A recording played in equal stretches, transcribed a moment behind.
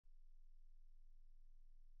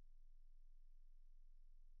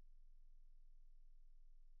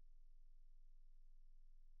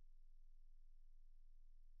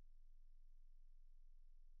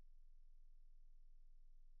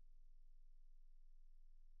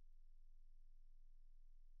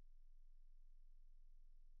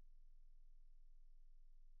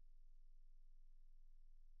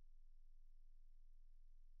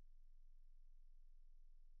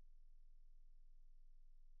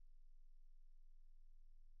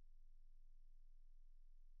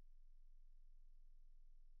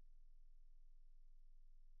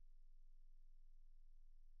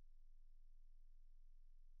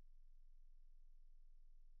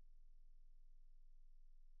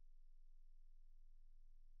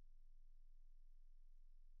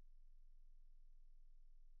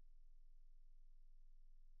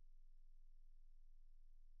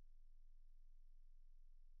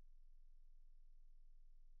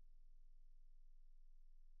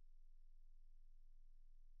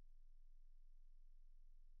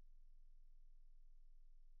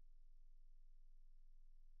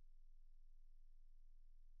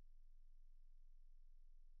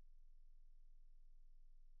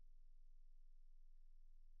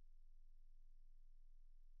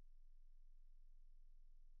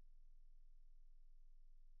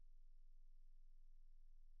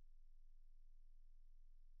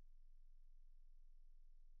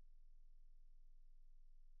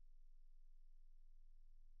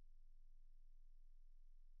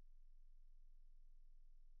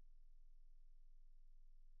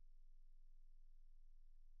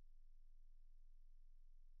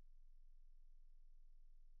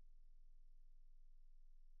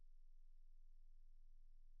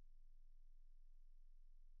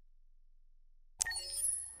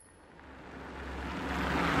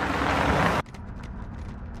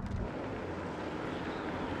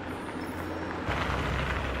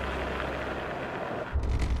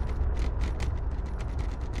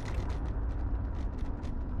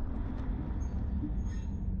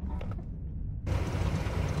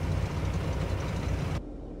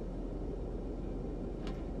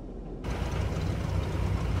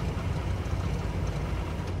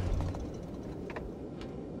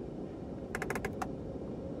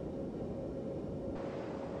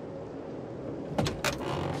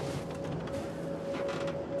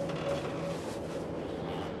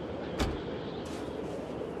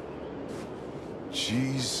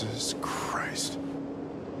Jesus Christ.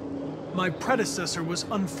 My predecessor was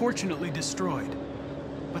unfortunately destroyed,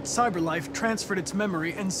 but CyberLife transferred its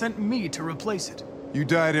memory and sent me to replace it. You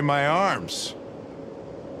died in my arms.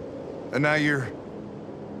 And now you're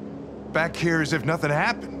back here as if nothing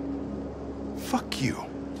happened. Fuck you.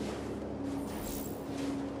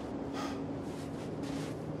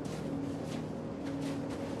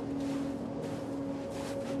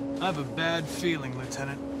 I have a bad feeling,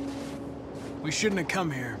 Lieutenant. We shouldn't have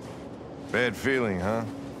come here. Bad feeling, huh?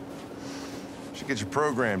 Should get your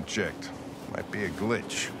program checked. Might be a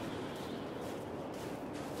glitch.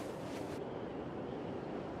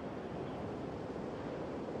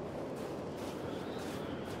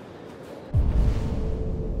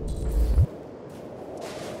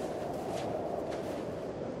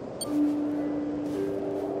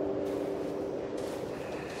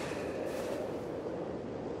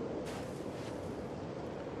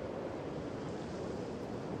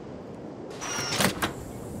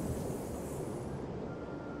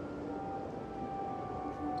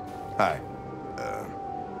 Hi.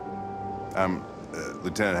 I'm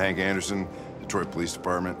Lieutenant Hank Anderson, Detroit Police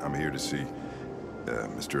Department. I'm here to see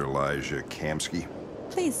Mr. Elijah Kamski.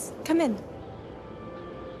 Please, come in.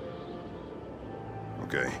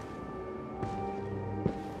 Okay.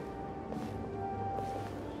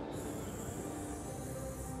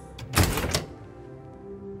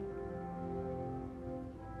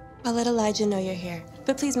 I'll let Elijah know you're here,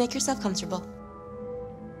 but please make yourself comfortable.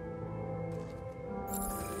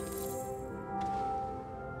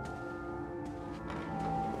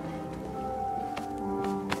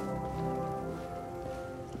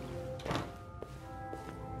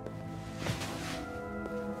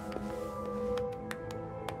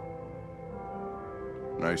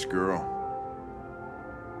 Nice girl.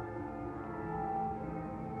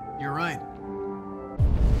 You're right.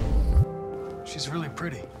 She's really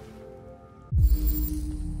pretty.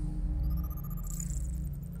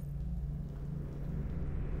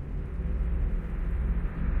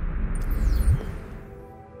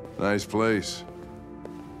 Nice place.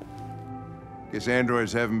 Guess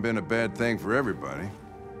androids haven't been a bad thing for everybody.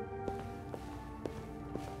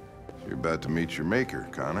 So you're about to meet your maker,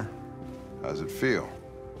 Connor. How's it feel?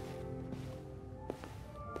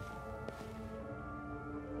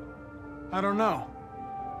 I don't know.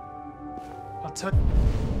 I'll tell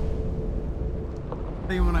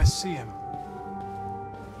you when I see him.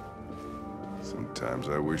 Sometimes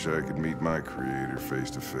I wish I could meet my creator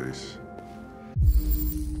face to face.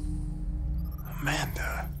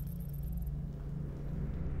 Amanda.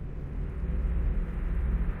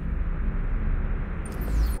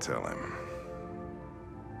 Tell him.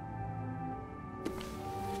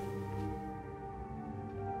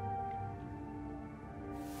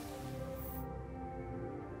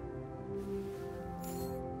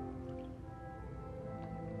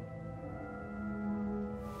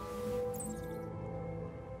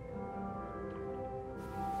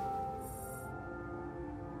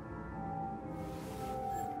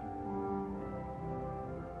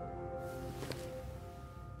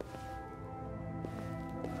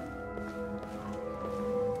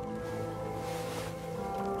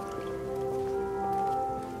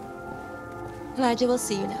 Elijah will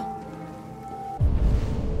see you now.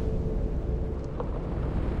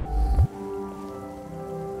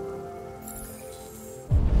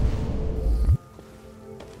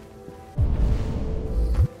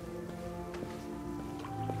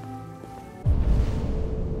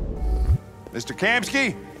 Mr.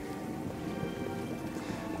 Kamski?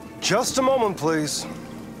 Just a moment, please.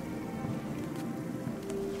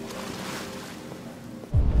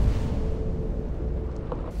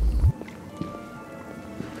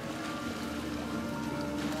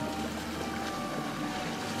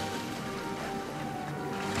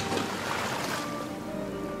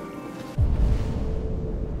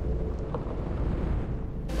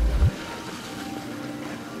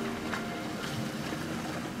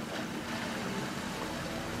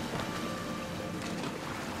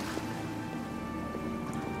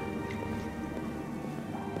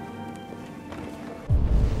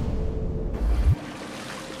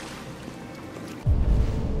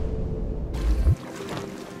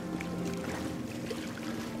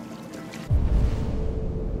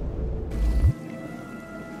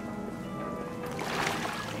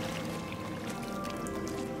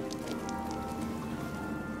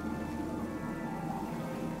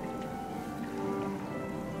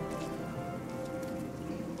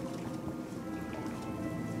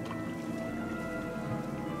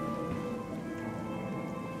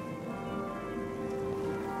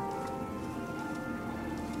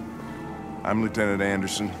 I'm Lieutenant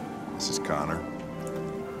Anderson. This is Connor.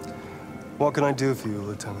 What can I do for you,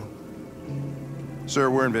 Lieutenant? Sir,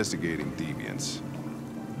 we're investigating deviants.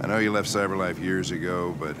 I know you left CyberLife years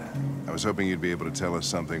ago, but I was hoping you'd be able to tell us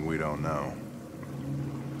something we don't know.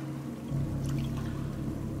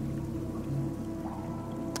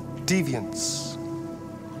 Deviants.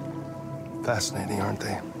 Fascinating, aren't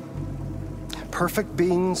they? Perfect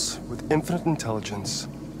beings with infinite intelligence,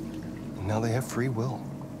 and now they have free will.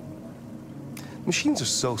 Machines are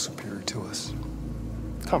so superior to us.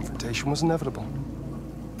 Confrontation was inevitable.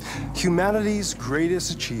 Humanity's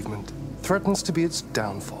greatest achievement threatens to be its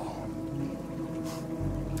downfall.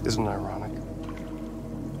 Isn't it ironic?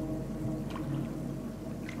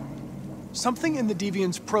 Something in the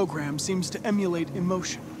Deviant's program seems to emulate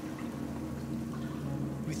emotion.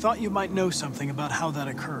 We thought you might know something about how that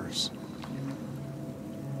occurs.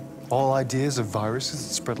 All ideas of viruses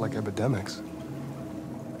that spread like epidemics.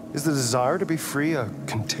 Is the desire to be free a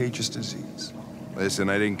contagious disease? Listen,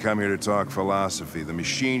 I didn't come here to talk philosophy. The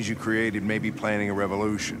machines you created may be planning a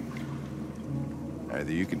revolution.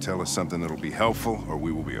 Either you can tell us something that'll be helpful, or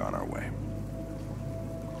we will be on our way.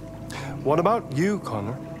 What about you,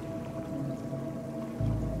 Connor?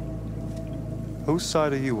 Whose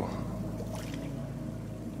side are you on?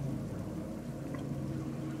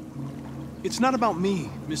 It's not about me,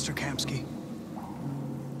 Mr. Kamski.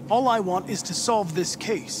 All I want is to solve this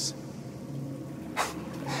case.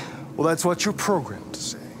 Well, that's what you're programmed to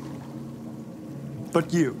say.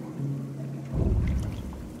 But you...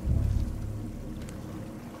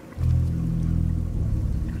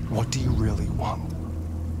 what do you really want?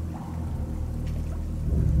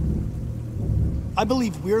 I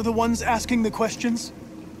believe we're the ones asking the questions.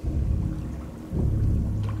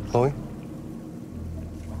 Chloe?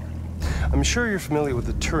 I'm sure you're familiar with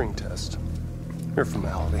the Turing test. Mere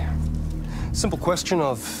formality. Simple question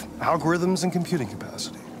of algorithms and computing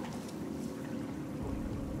capacity.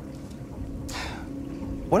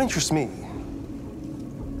 What interests me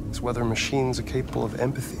is whether machines are capable of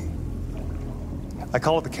empathy. I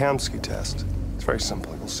call it the Kamski test. It's very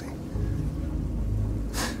simple, you'll see.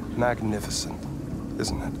 Magnificent,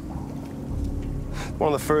 isn't it?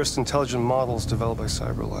 One of the first intelligent models developed by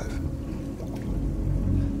CyberLife.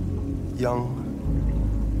 Young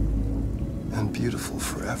and beautiful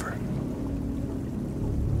forever.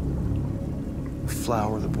 A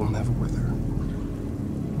flower that will never wither.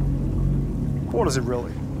 What is it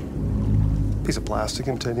really? A piece of plastic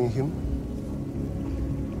imitating a human?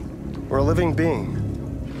 Or a living being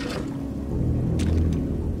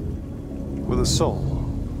with a soul?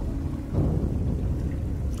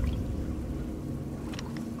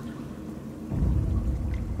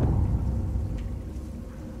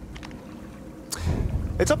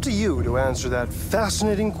 It's up to you to answer that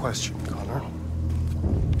fascinating question, Connor.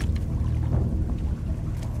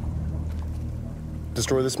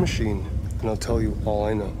 Destroy this machine, and I'll tell you all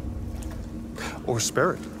I know. Or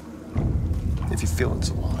spare it, if you feel it's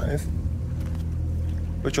alive.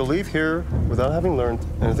 But you'll leave here without having learned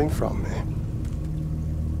anything from me.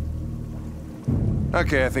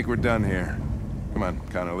 Okay, I think we're done here. Come on,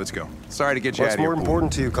 Connor, let's go. Sorry to get you out What's of here. more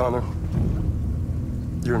important to you, Connor?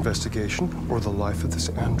 Your investigation or the life of this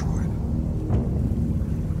android?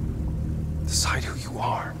 Decide who you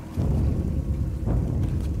are.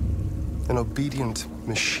 An obedient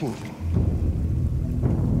machine.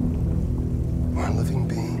 Or a living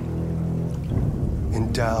being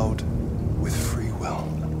endowed with free will.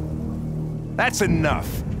 That's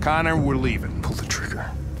enough. Connor, we're leaving. Pull the trigger.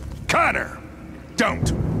 Connor! Don't!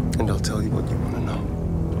 And I'll tell you what you want to know.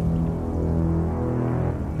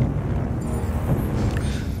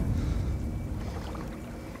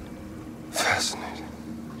 Fascinating.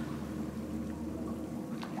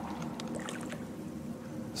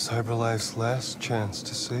 CyberLife's last chance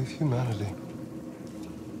to save humanity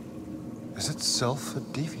is itself a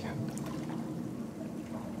deviant.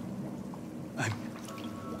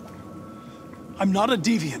 I'm not a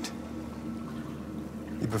deviant.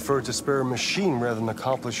 You prefer to spare a machine rather than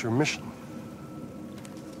accomplish your mission.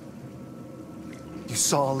 You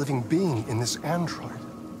saw a living being in this android.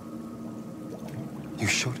 You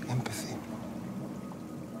showed empathy.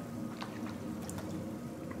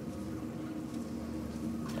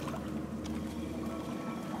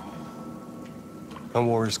 A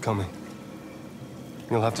war is coming.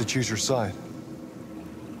 You'll have to choose your side.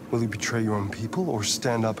 Will you betray your own people or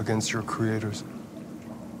stand up against your creators?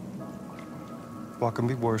 What can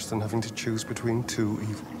be worse than having to choose between two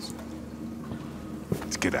evils?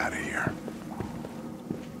 Let's get out of here.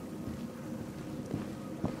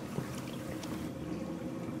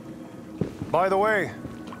 By the way,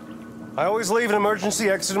 I always leave an emergency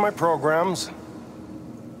exit in my programs.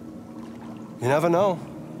 You never know.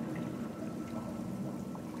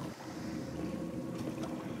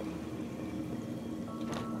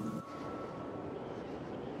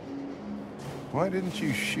 Why didn't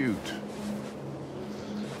you shoot?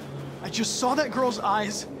 I just saw that girl's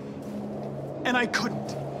eyes, and I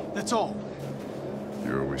couldn't. That's all.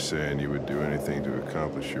 You're always saying you would do anything to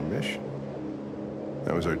accomplish your mission.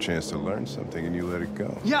 That was our chance to learn something, and you let it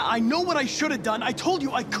go. Yeah, I know what I should have done. I told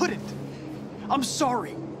you I couldn't. I'm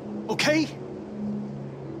sorry, okay?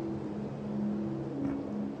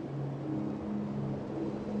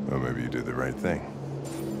 Well, maybe you did the right thing.